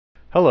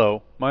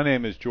Hello, my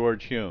name is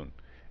George Hune.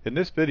 In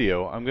this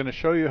video, I'm going to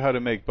show you how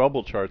to make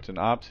bubble charts in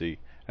Optsee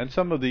and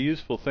some of the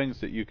useful things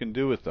that you can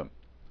do with them.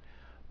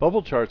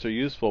 Bubble charts are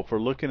useful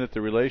for looking at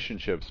the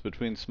relationships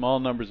between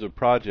small numbers of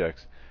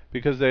projects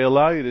because they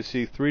allow you to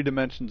see three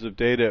dimensions of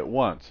data at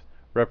once,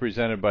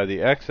 represented by the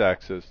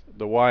x-axis,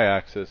 the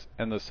y-axis,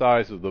 and the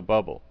size of the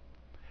bubble.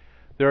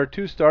 There are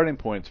two starting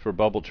points for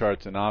bubble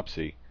charts in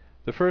Optsee.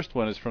 The first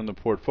one is from the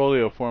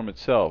portfolio form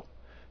itself.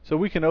 So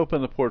we can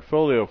open the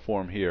portfolio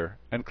form here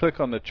and click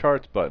on the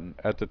Charts button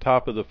at the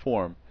top of the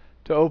form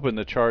to open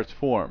the Charts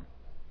form.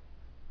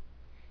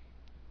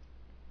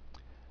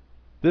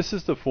 This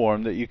is the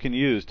form that you can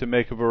use to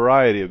make a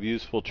variety of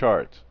useful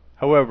charts.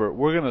 However,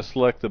 we're going to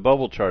select the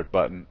Bubble Chart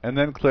button and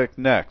then click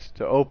Next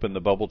to open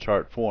the Bubble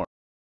Chart form.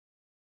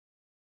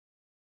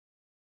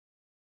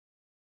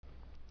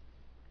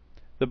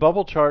 The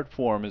Bubble Chart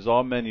form is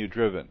all menu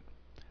driven.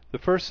 The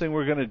first thing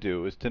we're going to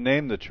do is to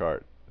name the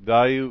chart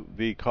Value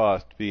v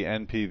Cost v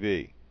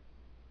NPV.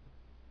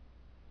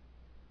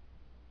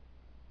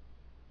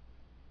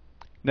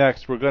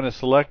 Next, we're going to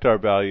select our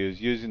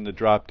values using the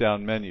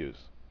drop-down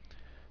menus.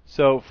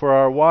 So for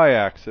our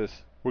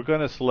y-axis, we're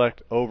going to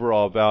select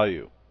Overall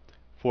Value.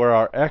 For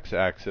our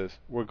x-axis,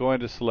 we're going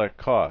to select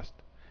Cost.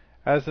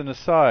 As an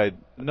aside,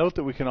 note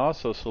that we can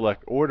also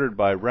select Ordered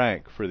by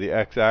Rank for the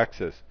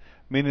x-axis,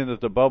 meaning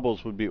that the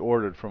bubbles would be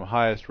ordered from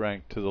highest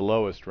rank to the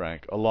lowest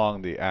rank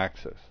along the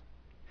axis.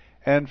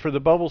 And for the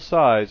bubble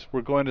size,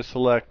 we're going to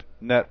select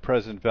Net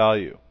Present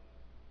Value.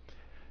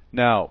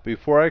 Now,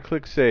 before I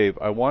click Save,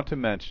 I want to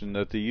mention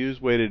that the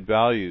Use Weighted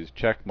Values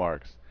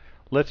checkmarks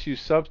lets you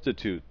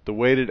substitute the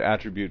weighted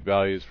attribute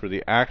values for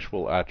the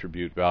actual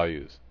attribute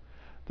values.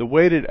 The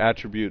weighted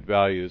attribute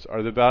values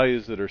are the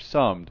values that are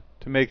summed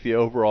to make the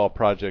overall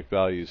project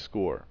value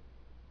score.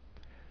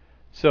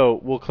 So,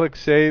 we'll click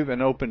Save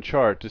and Open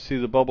Chart to see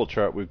the bubble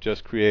chart we've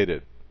just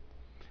created.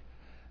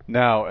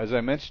 Now, as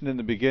I mentioned in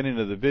the beginning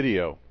of the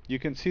video, you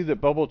can see that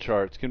bubble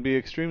charts can be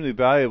extremely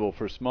valuable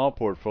for small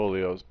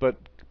portfolios, but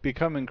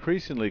become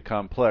increasingly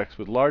complex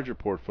with larger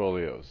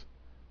portfolios.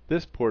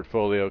 This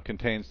portfolio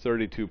contains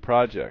 32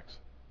 projects.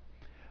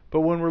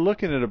 But when we're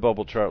looking at a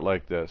bubble chart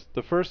like this,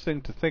 the first thing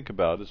to think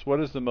about is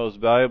what is the most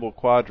valuable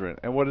quadrant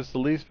and what is the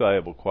least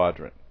valuable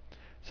quadrant.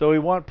 So we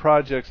want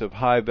projects of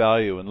high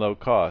value and low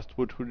cost,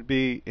 which would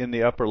be in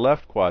the upper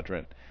left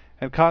quadrant,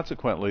 and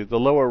consequently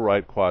the lower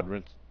right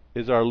quadrant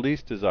is our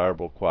least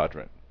desirable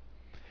quadrant.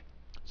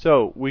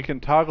 So we can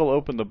toggle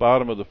open the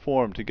bottom of the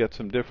form to get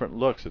some different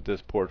looks at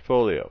this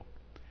portfolio.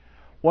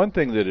 One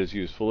thing that is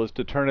useful is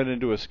to turn it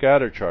into a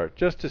scatter chart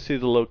just to see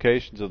the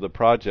locations of the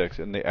projects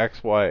in the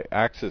XY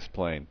axis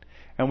plane,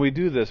 and we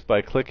do this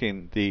by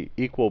clicking the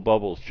Equal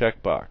Bubbles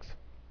checkbox.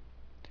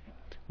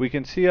 We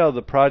can see how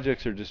the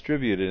projects are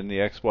distributed in the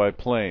XY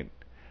plane.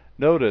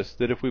 Notice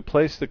that if we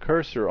place the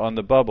cursor on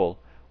the bubble,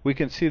 we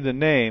can see the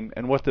name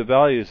and what the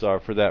values are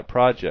for that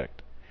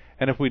project.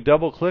 And if we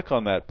double click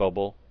on that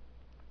bubble,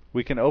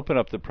 we can open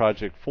up the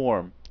project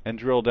form and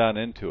drill down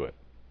into it.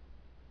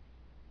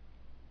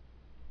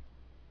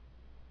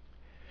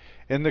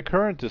 In the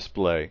current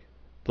display,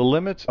 the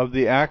limits of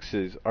the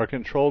axes are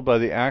controlled by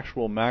the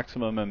actual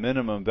maximum and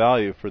minimum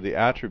value for the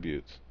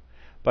attributes.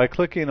 By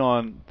clicking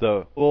on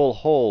the Full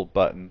Whole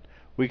button,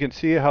 we can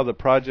see how the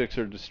projects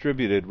are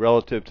distributed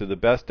relative to the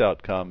best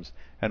outcomes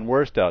and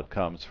worst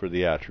outcomes for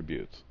the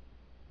attributes.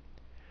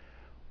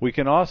 We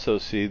can also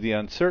see the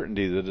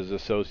uncertainty that is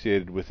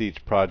associated with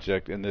each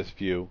project in this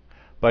view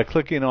by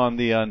clicking on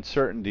the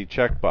Uncertainty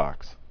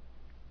checkbox.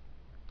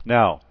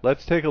 Now,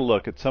 let's take a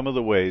look at some of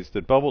the ways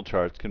that bubble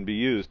charts can be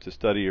used to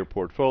study your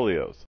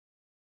portfolios.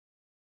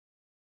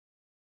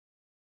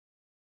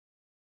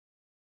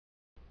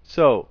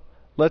 So,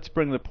 let's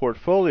bring the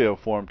portfolio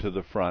form to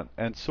the front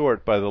and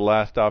sort by the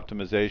last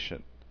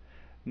optimization.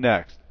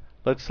 Next,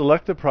 let's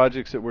select the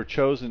projects that were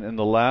chosen in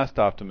the last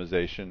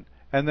optimization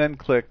and then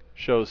click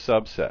Show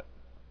Subset.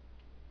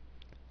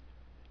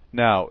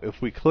 Now,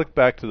 if we click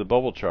back to the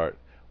bubble chart,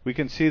 we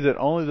can see that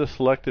only the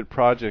selected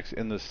projects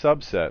in the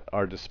subset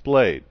are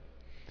displayed.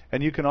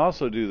 And you can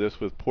also do this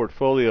with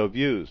portfolio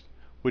views,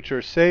 which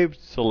are saved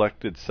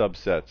selected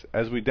subsets,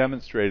 as we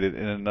demonstrated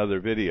in another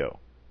video.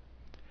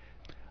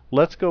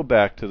 Let's go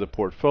back to the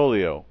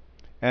portfolio,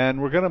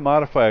 and we're going to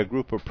modify a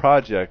group of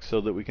projects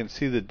so that we can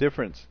see the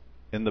difference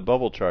in the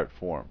bubble chart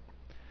form.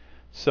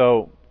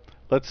 So,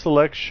 let's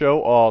select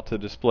Show All to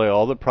display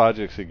all the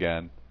projects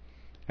again,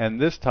 and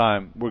this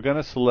time we're going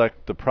to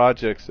select the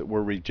projects that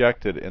were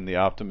rejected in the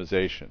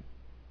optimization.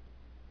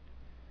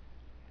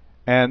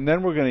 And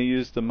then we're going to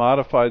use the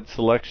Modified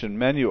Selection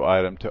menu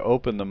item to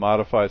open the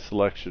Modified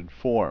Selection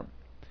form.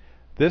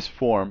 This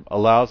form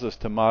allows us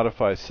to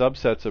modify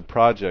subsets of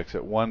projects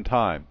at one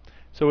time,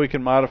 so we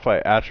can modify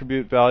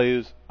attribute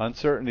values,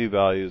 uncertainty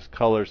values,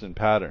 colors, and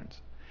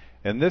patterns.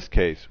 In this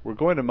case, we're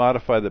going to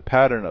modify the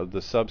pattern of the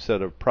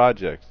subset of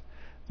projects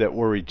that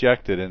were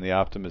rejected in the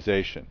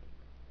optimization.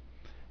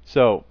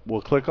 So,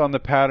 we'll click on the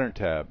Pattern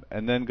tab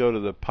and then go to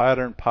the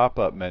Pattern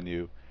pop-up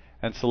menu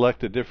and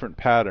select a different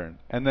pattern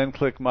and then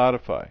click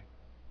Modify.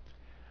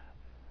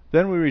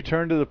 Then we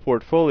return to the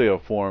portfolio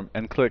form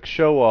and click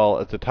Show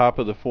All at the top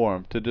of the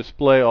form to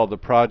display all the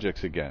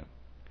projects again.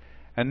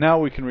 And now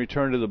we can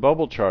return to the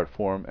bubble chart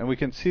form, and we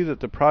can see that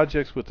the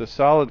projects with the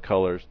solid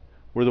colors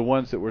were the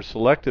ones that were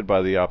selected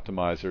by the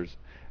optimizers,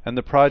 and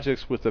the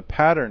projects with the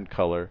patterned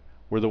color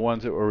were the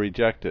ones that were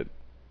rejected.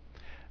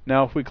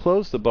 Now if we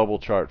close the bubble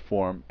chart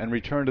form and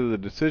return to the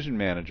Decision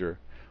Manager,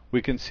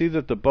 we can see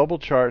that the bubble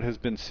chart has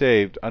been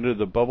saved under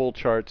the Bubble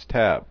Charts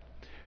tab.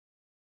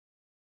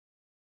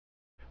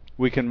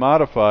 We can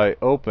modify,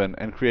 open,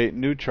 and create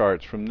new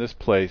charts from this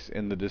place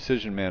in the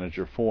Decision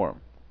Manager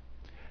form.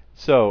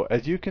 So,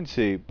 as you can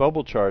see,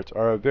 bubble charts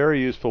are a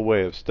very useful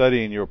way of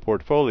studying your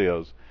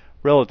portfolios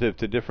relative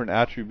to different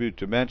attribute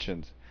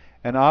dimensions,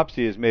 and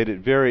Optsee has made it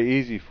very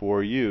easy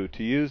for you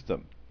to use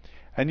them.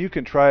 And you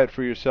can try it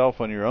for yourself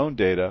on your own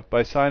data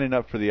by signing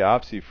up for the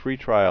Optsee free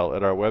trial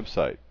at our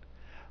website.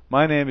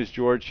 My name is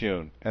George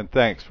Hune, and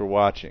thanks for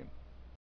watching.